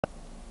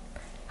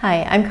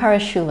Hi, I'm Kara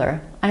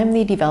Schuler. I'm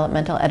the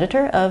developmental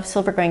editor of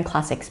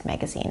SilvergrainClassics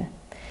Magazine.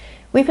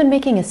 We've been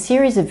making a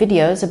series of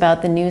videos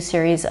about the new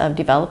series of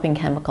developing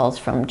chemicals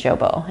from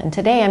JOBO, and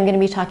today I'm going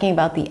to be talking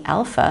about the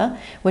Alpha,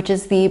 which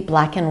is the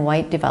black and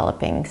white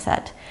developing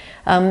set.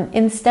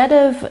 Instead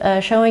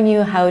of showing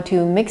you how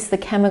to mix the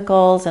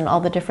chemicals and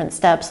all the different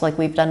steps like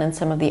we've done in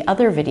some of the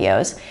other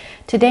videos,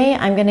 today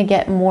I'm going to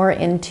get more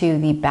into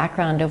the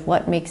background of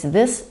what makes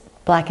this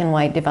black and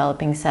white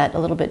developing set a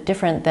little bit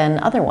different than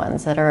other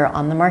ones that are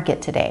on the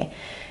market today.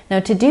 Now,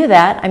 to do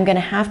that, I'm going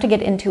to have to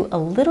get into a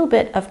little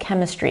bit of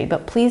chemistry,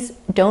 but please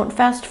don't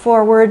fast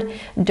forward,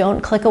 don't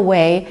click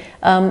away.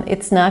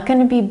 It's not going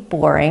to be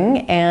boring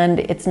and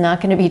it's not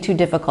going to be too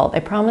difficult.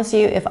 I promise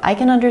you, if I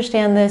can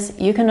understand this,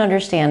 you can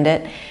understand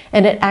it.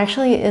 And it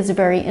actually is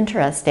very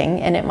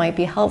interesting, and it might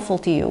be helpful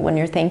to you when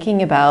you're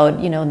thinking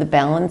about, the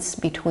balance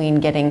between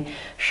getting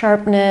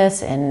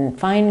sharpness and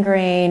fine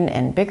grain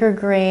and bigger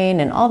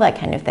grain and all that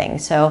kind of thing.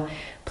 So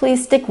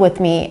please stick with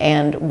me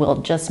and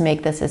we'll just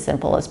make this as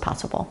simple as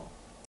possible.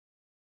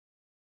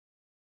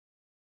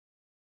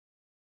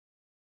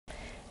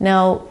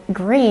 Now,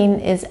 grain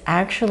is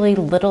actually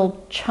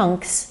little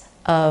chunks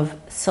of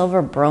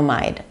silver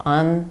bromide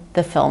on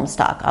the film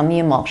stock, on the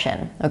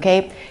emulsion,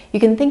 okay? You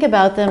can think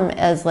about them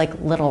as like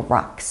little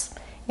rocks,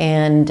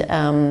 and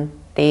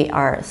they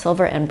are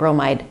silver and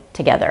bromide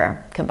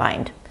together,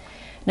 combined.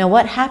 Now,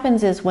 what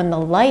happens is when the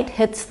light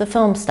hits the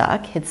film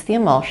stock, hits the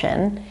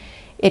emulsion,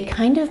 it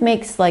kind of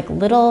makes like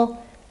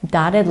little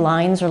dotted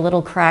lines or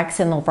little cracks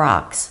in the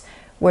rocks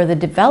where the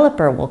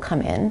developer will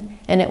come in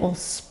and it will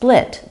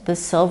split the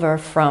silver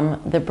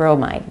from the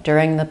bromide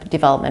during the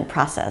development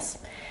process.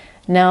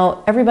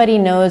 Now, everybody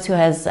knows who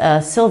has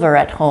silver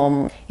at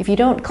home, if you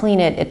don't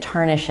clean it, it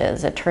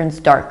tarnishes, it turns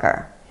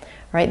darker,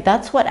 right?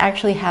 That's what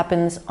actually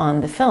happens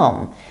on the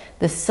film.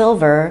 The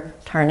silver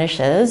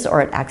tarnishes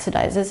or it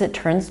oxidizes, it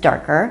turns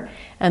darker,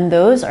 and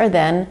those are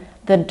then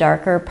the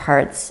darker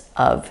parts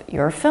of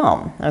your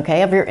film,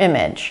 okay, of your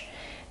image.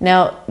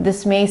 Now,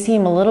 this may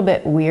seem a little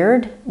bit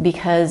weird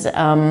because,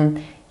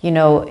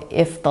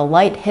 if the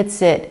light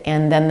hits it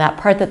and then that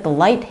part that the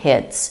light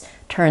hits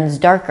turns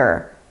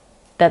darker,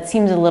 that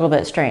seems a little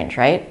bit strange,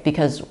 right?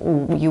 Because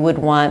you would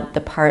want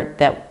the part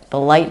that the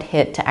light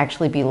hit to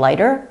actually be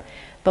lighter,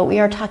 but we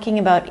are talking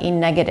about a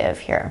negative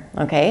here,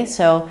 okay?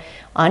 So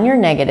on your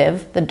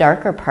negative, the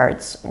darker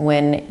parts,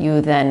 when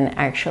you then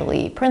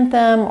actually print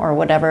them or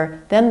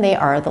whatever, then they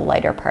are the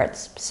lighter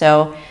parts.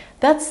 So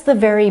that's the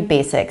very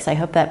basics. I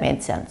hope that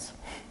made sense.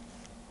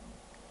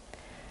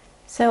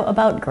 So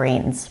about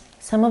grains.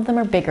 Some of them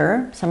are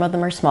bigger, some of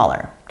them are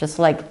smaller, just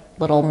like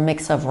little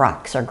mix of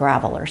rocks or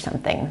gravel or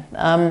something.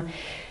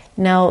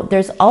 Now,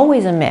 there's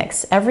always a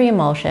mix. Every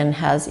emulsion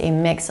has a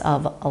mix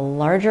of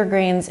larger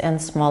grains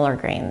and smaller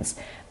grains,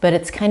 but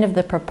it's kind of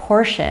the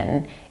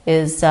proportion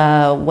is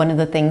one of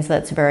the things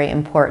that's very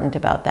important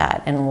about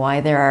that, and why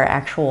there are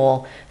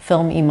actual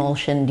film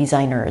emulsion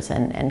designers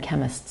and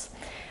chemists.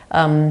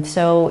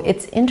 So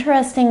it's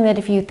interesting that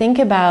if you think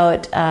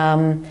about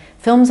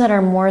films that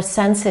are more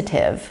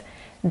sensitive,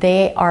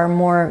 they are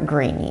more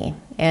grainy.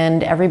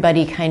 And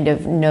everybody kind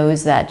of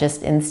knows that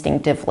just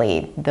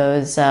instinctively.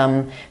 Those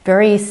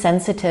very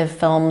sensitive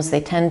films,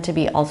 they tend to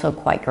be also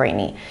quite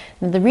grainy.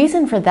 The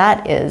reason for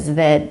that is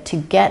that to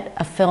get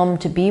a film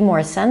to be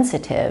more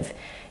sensitive,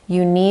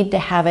 you need to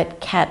have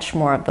it catch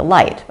more of the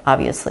light,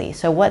 obviously.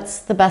 So what's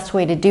the best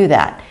way to do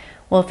that?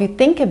 Well, if you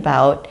think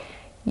about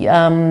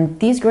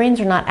these grains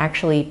are not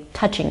actually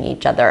touching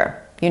each other.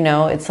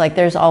 It's like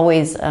there's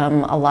always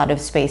a lot of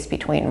space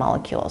between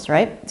molecules,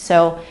 right?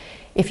 So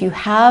if you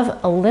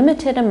have a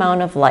limited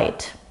amount of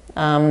light,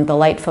 the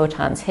light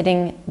photons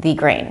hitting the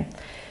grain,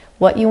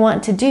 what you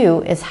want to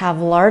do is have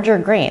larger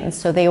grains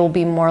so they will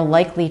be more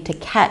likely to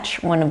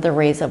catch one of the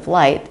rays of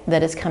light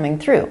that is coming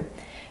through.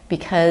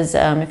 Because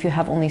if you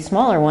have only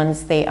smaller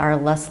ones, they are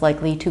less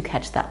likely to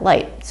catch that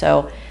light.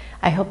 So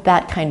I hope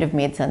that kind of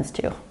made sense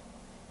too.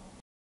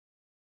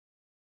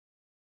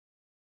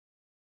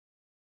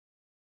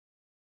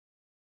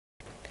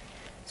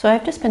 So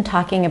I've just been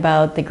talking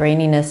about the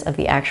graininess of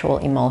the actual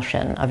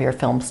emulsion of your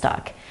film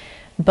stock.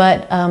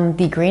 But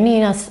the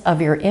graininess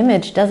of your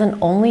image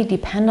doesn't only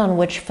depend on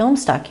which film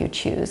stock you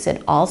choose,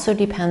 it also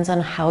depends on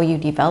how you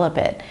develop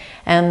it.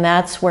 And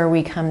that's where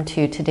we come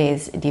to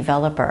today's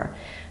developer.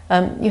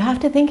 You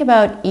have to think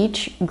about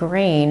each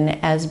grain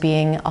as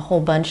being a whole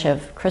bunch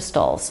of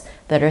crystals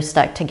that are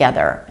stuck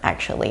together,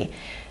 actually.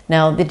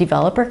 Now, the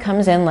developer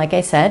comes in, like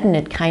I said, and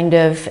it kind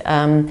of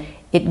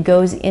it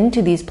goes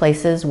into these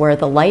places where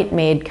the light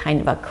made kind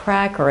of a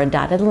crack or a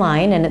dotted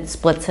line and it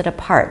splits it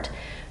apart.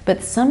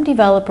 But some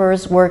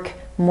developers work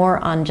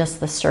more on just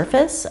the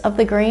surface of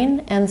the grain,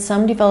 and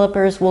some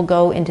developers will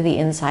go into the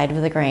inside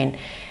of the grain.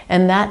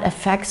 And that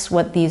affects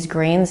what these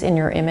grains in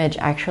your image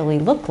actually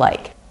look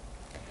like.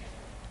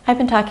 I've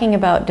been talking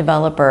about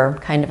developer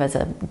kind of as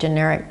a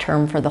generic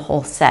term for the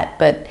whole set,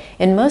 but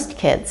in most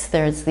kits,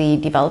 there's the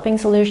developing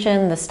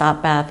solution, the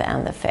stop bath,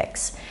 and the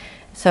fix.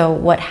 So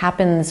what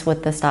happens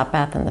with the stop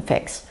bath and the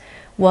fix?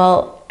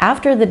 Well,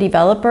 after the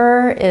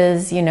developer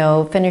is,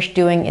 finished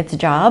doing its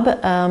job,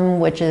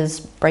 which is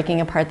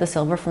breaking apart the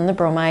silver from the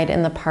bromide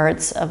in the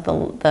parts of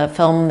the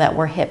film that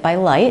were hit by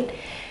light,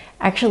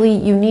 actually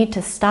you need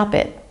to stop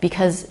it,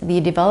 because the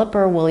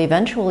developer will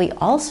eventually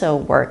also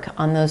work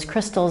on those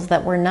crystals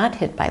that were not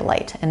hit by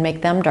light and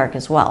make them dark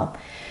as well.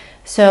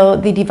 So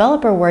the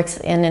developer works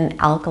in an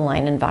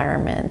alkaline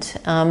environment,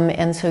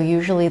 and so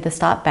usually the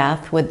stop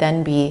bath would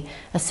then be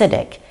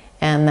acidic,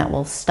 and that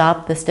will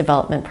stop this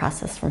development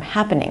process from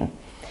happening.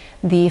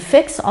 The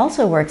fix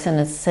also works in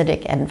an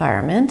acidic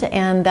environment,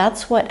 and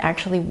that's what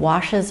actually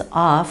washes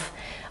off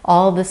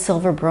all the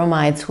silver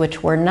bromides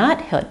which were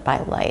not hit by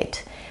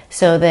light,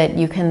 so that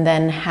you can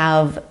then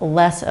have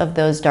less of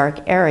those dark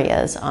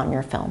areas on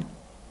your film.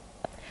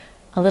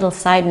 A little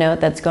side note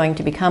that's going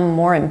to become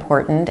more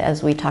important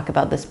as we talk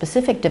about the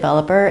specific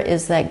developer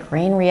is that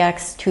grain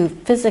reacts to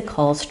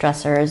physical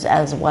stressors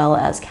as well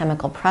as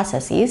chemical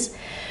processes.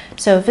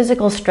 So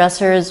physical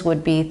stressors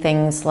would be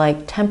things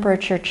like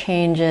temperature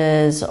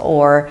changes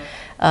or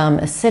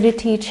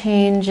acidity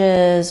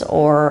changes,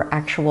 or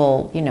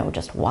actual,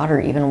 just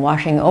water even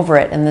washing over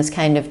it and this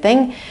kind of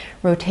thing.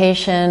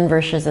 Rotation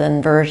versus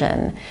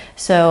inversion.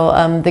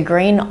 So the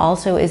grain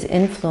also is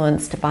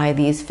influenced by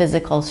these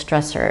physical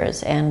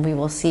stressors, and we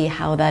will see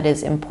how that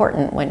is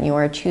important when you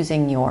are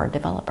choosing your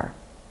developer.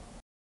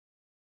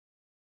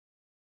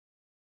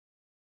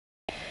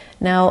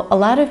 Now, a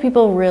lot of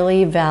people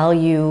really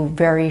value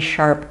very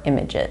sharp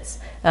images.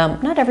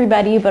 Not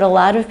everybody, but a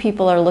lot of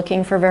people are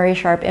looking for very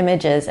sharp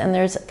images, and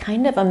there's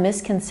kind of a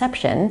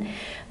misconception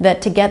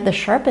that to get the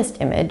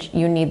sharpest image,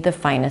 you need the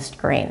finest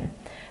grain.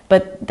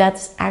 But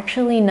that's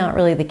actually not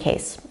really the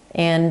case.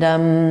 And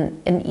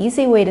an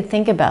easy way to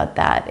think about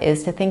that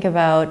is to think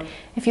about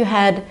if you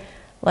had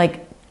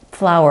like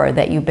flour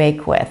that you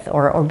bake with,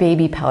 or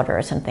baby powder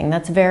or something,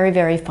 that's very,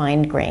 very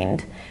fine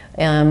grained.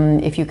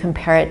 If you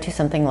compare it to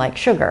something like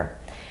sugar.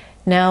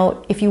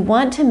 Now, if you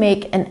want to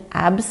make an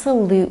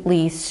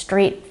absolutely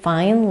straight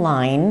fine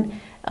line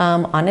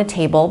on a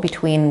table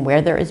between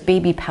where there is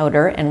baby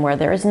powder and where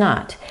there is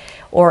not,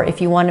 or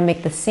if you want to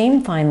make the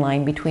same fine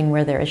line between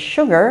where there is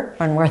sugar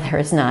and where there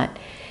is not,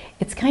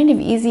 it's kind of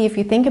easy if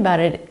you think about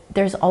it.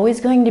 There's always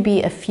going to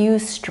be a few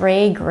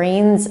stray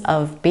grains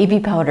of baby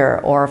powder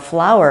or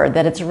flour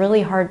that it's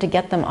really hard to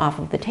get them off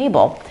of the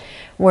table.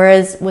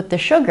 Whereas with the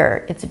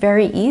sugar, it's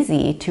very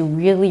easy to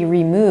really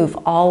remove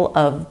all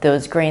of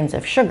those grains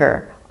of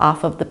sugar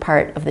off of the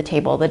part of the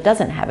table that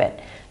doesn't have it.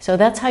 So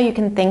that's how you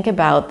can think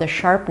about the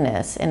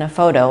sharpness in a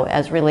photo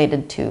as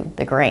related to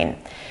the grain.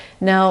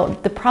 Now,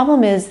 the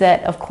problem is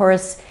that, of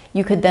course,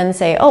 you could then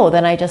say, oh,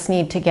 then I just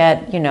need to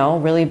get,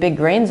 really big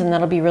grains and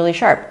that'll be really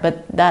sharp.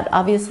 But that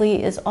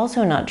obviously is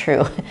also not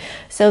true.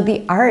 So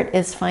the art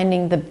is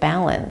finding the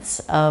balance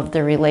of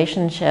the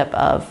relationship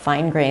of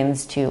fine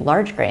grains to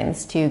large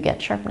grains to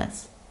get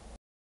sharpness.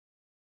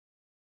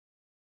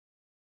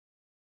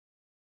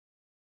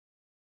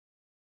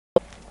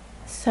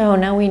 So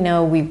now we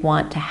know we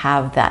want to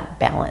have that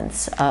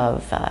balance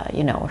of,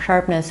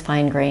 sharpness,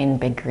 fine grain,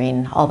 big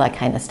grain, all that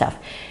kind of stuff.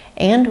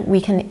 And we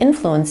can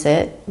influence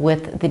it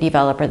with the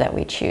developer that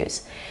we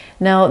choose.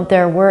 Now,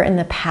 there were in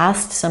the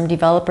past some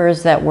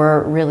developers that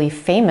were really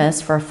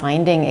famous for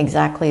finding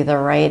exactly the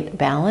right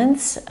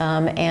balance,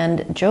 and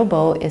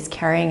JOBO is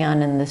carrying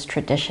on in this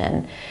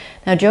tradition.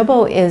 Now,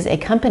 JOBO is a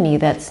company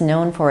that's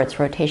known for its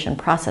rotation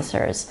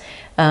processors,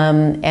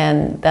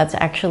 and that's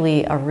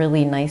actually a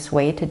really nice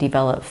way to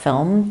develop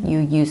film. You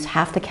use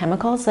half the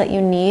chemicals that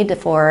you need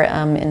for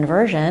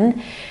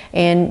inversion,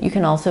 and you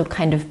can also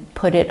kind of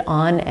put it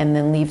on and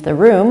then leave the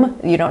room.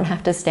 You don't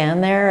have to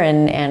stand there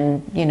and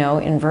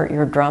invert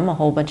your drum a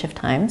whole bunch of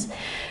times.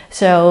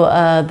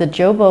 So the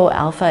JOBO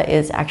Alpha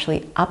is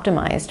actually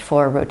optimized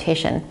for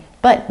rotation,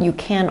 but you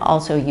can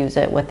also use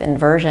it with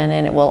inversion,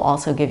 and it will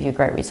also give you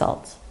great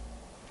results.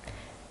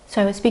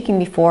 So I was speaking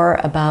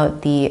before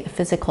about the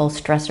physical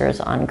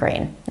stressors on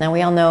grain. Now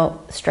we all know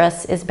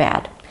stress is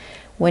bad.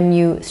 When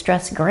you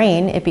stress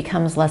grain, it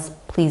becomes less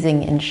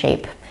pleasing in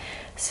shape.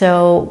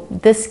 So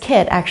this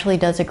kit actually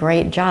does a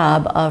great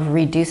job of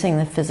reducing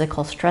the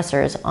physical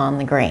stressors on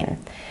the grain.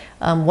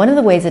 One of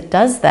the ways it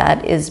does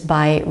that is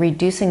by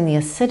reducing the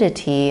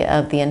acidity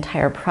of the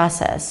entire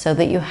process, so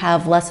that you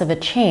have less of a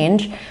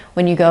change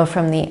when you go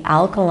from the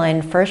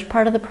alkaline first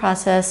part of the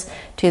process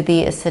to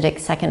the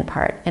acidic second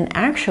part. And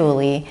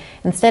actually,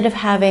 instead of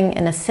having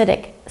an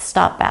acidic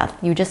stop bath,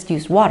 you just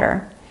use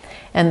water.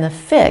 And the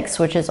fix,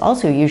 which is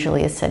also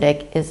usually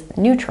acidic, is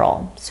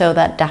neutral. So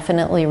that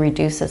definitely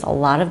reduces a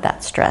lot of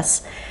that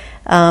stress.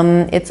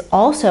 It's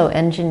also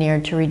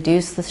engineered to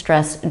reduce the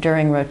stress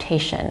during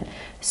rotation.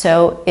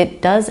 So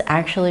it does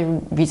actually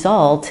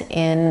result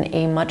in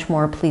a much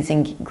more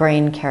pleasing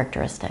grain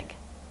characteristic.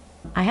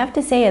 I have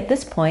to say at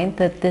this point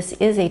that this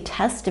is a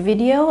test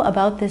video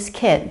about this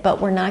kit,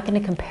 but we're not going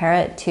to compare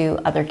it to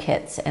other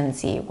kits and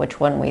see which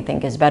one we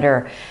think is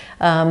better.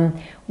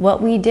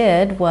 What we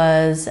did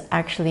was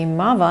actually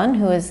Mavan,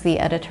 who is the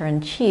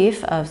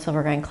editor-in-chief of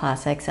Silvergrain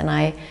Classics, and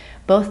I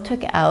both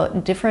took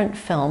out different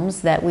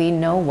films that we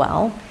know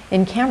well,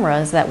 in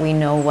cameras that we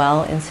know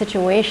well, in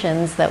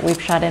situations that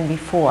we've shot in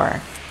before.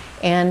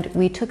 And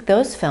we took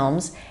those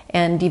films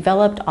and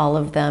developed all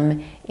of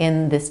them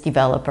in this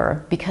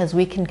developer because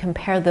we can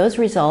compare those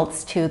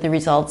results to the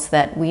results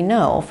that we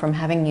know from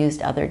having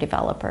used other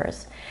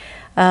developers.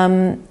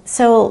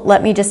 So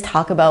let me just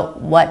talk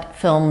about what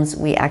films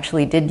we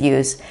actually did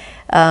use.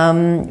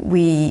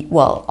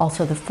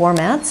 Also the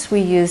formats.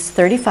 We used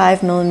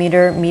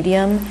 35mm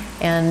medium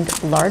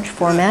and large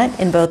format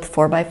in both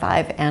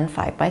 4x5 and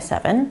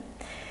 5x7.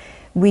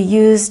 We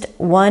used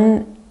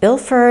one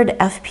Ilford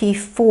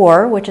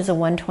FP4, which is a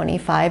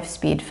 125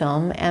 speed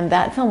film, and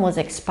that film was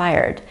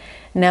expired.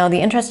 Now,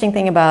 the interesting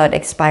thing about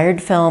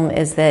expired film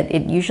is that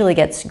it usually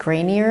gets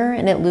grainier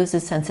and it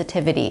loses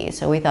sensitivity,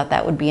 so we thought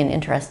that would be an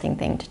interesting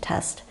thing to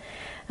test.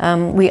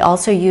 We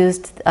also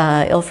used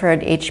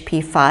Ilford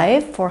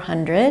HP5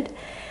 400,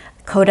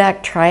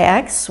 Kodak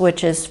Tri-X,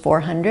 which is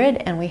 400,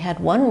 and we had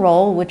one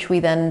roll which we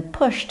then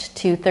pushed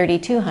to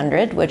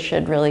 3200, which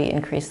should really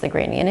increase the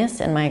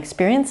graininess in my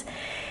experience,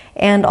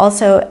 and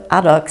also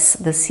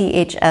Adox, the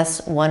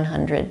CHS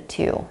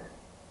 102.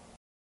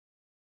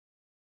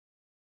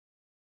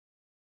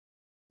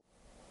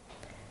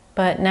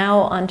 But now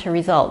on to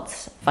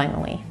results,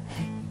 finally.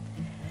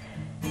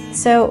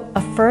 So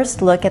a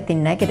first look at the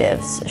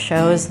negatives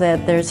shows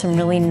that there's some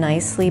really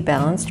nicely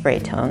balanced gray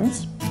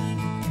tones.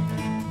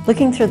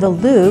 Looking through the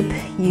loop,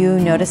 you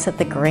notice that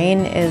the grain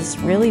is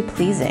really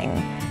pleasing,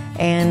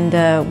 and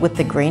with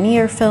the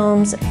grainier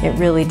films, it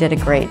really did a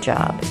great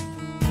job.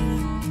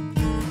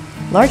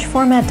 Large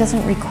format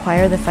doesn't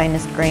require the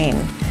finest grain,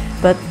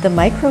 but the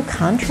micro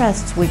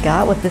contrasts we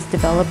got with this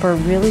developer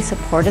really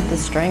supported the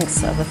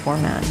strengths of the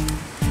format.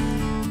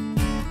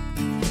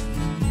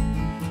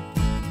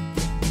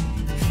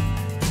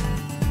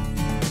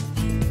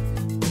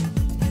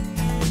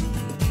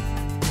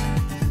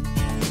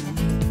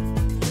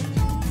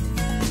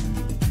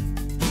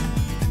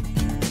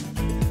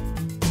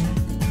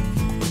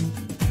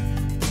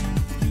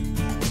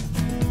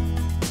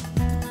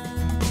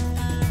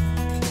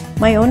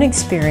 My own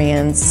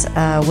experience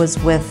was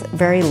with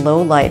very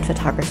low light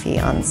photography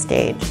on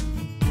stage.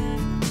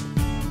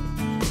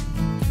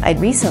 I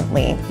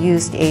recently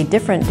used a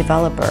different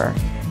developer,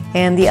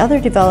 and the other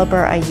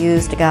developer I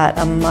used got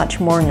a much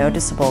more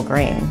noticeable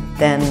grain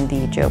than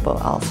the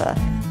JOBO Alpha.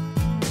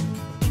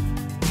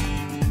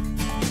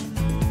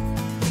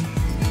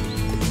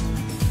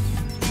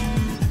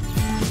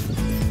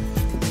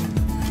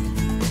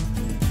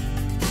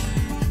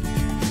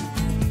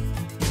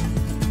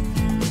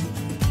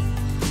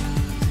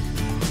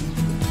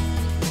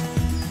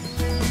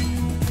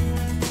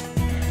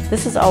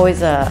 This is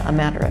always a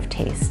matter of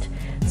taste.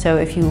 So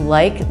if you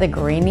like the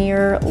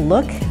grainier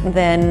look,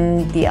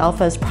 then the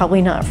Alpha is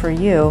probably not for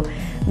you.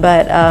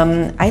 But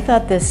I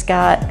thought this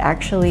got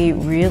actually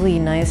really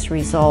nice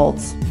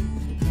results.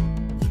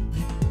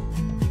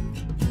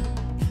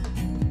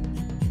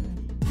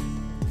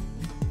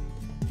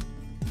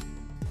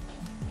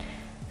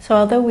 So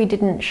although we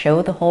didn't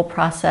show the whole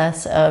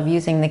process of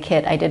using the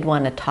kit, I did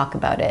want to talk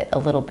about it a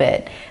little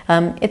bit.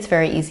 It's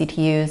very easy to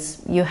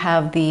use. You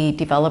have the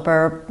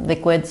developer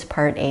liquids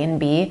part A and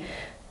B.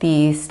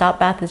 The stop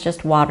bath is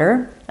just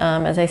water,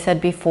 as I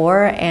said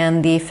before,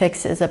 and the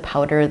fix is a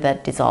powder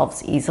that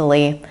dissolves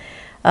easily.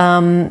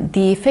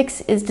 The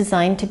fix is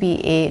designed to be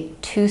a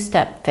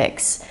two-step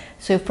fix.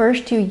 So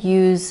first you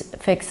use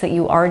fix that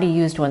you already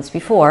used once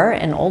before,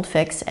 an old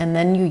fix, and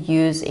then you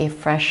use a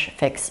fresh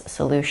fix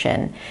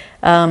solution.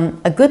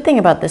 A good thing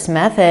about this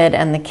method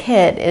and the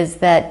kit is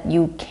that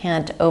you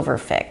can't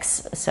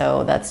overfix,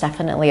 so that's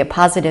definitely a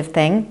positive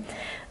thing.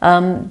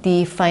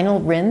 The final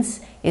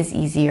rinse is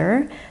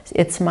easier.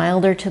 It's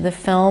milder to the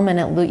film and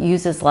it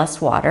uses less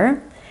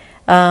water.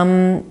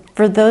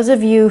 For those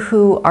of you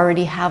who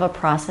already have a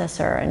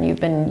processor and you've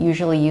been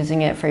usually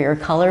using it for your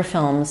color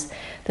films,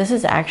 this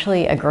is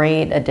actually a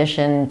great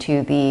addition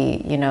to the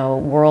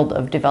world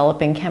of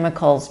developing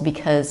chemicals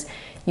because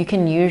you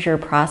can use your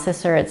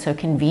processor. It's so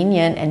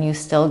convenient and you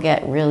still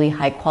get really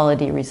high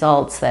quality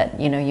results that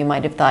you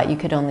might have thought you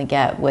could only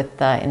get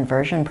with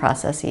inversion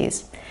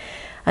processes.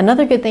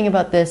 Another good thing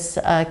about this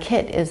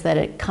kit is that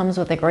it comes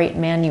with a great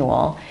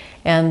manual,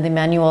 and the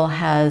manual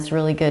has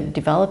really good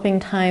developing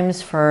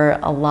times for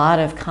a lot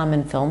of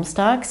common film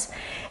stocks,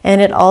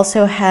 and it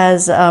also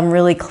has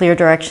really clear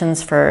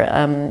directions for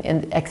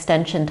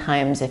extension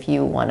times if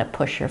you want to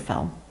push your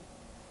film.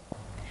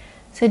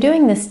 So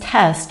doing this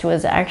test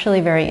was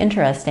actually very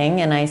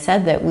interesting, and I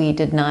said that we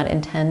did not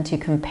intend to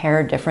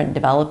compare different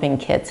developing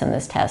kits in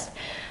this test.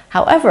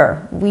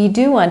 However, we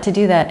do want to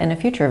do that in a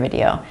future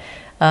video.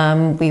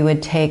 We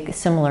would take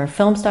similar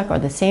film stock or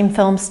the same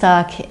film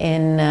stock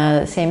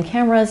in same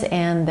cameras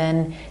and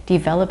then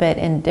develop it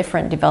in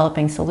different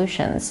developing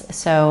solutions.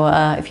 So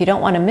if you don't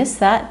want to miss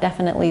that,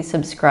 definitely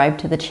subscribe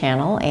to the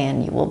channel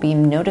and you will be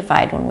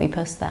notified when we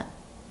post that.